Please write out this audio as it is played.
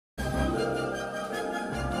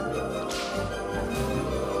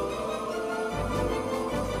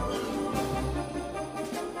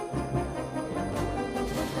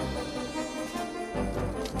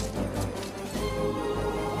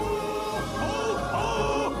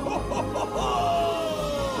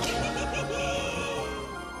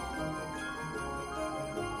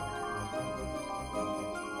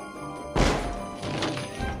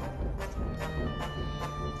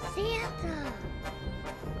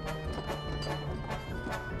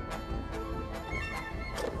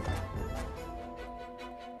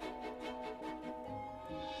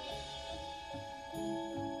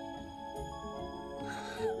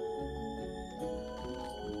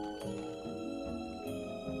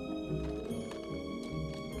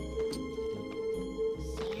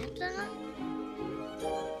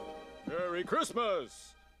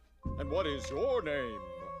Christmas! And what is your name?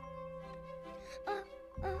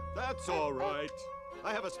 That's all right.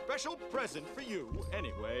 I have a special present for you,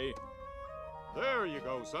 anyway. There you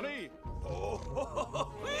go, Sonny.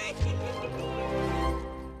 Oh.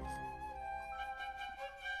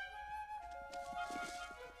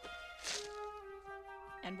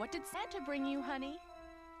 And what did Santa bring you, honey?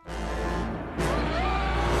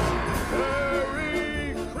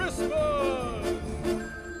 Merry Christmas!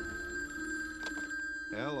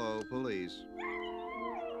 Hello, police.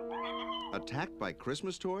 Attacked by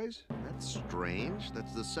Christmas toys? That's strange.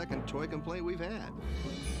 That's the second toy complaint we've had.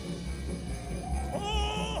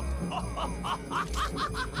 Oh!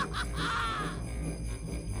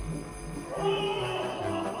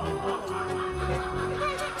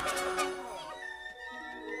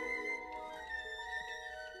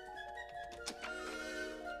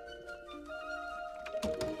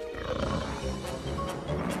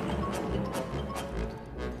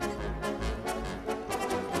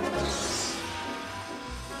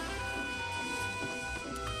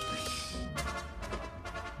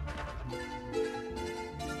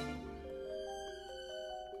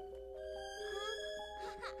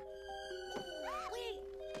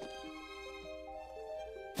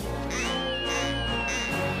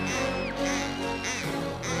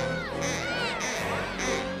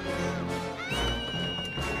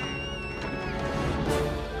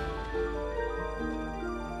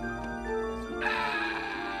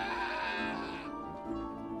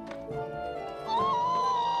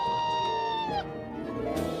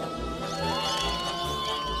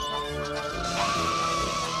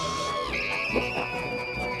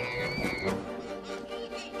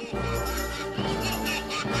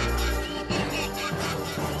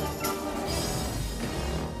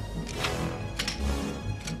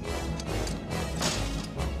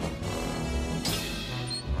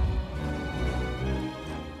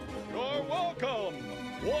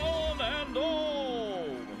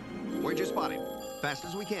 Where'd you spot him? Fast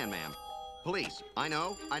as we can, ma'am. Police, I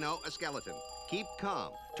know, a skeleton. Keep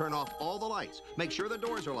calm. Turn off all the lights. Make sure the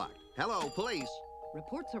doors are locked. Hello, police.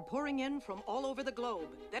 Reports are pouring in from all over the globe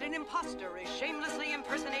that an imposter is shamelessly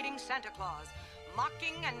impersonating Santa Claus,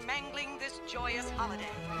 mocking and mangling this joyous holiday.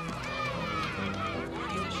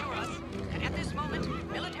 Authorities assure us that at this moment,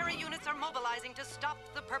 military units are mobilizing to stop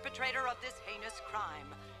the perpetrator of this heinous crime.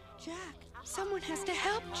 Jack, someone has to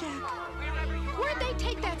help Jack. Where'd they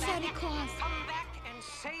take that Santa Claus? Come back and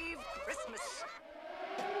save Christmas.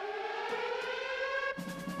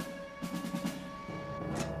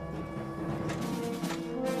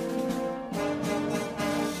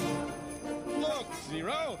 Look,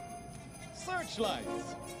 Zero!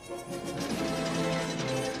 Searchlights!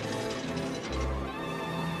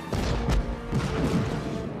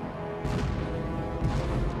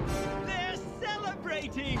 They're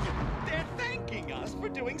celebrating! They're thanking us for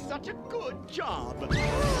doing such a good job!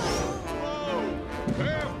 Whoa!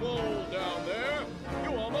 Careful down there!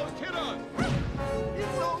 You almost hit us!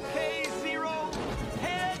 It's okay, Zero!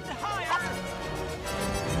 Head higher!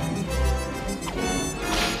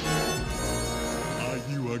 Are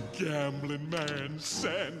you a gambling man,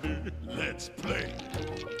 Sandy? Let's play.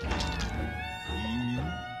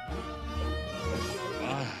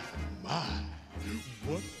 My,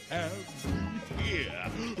 what have we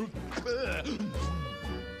here?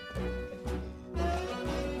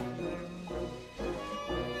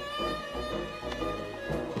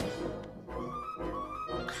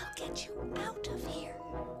 I'll get you out of here.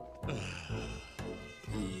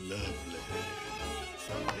 Lovely.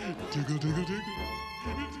 Tickle, tickle, tickle.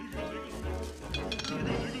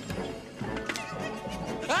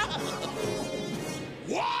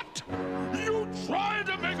 What? You tried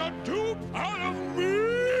to make a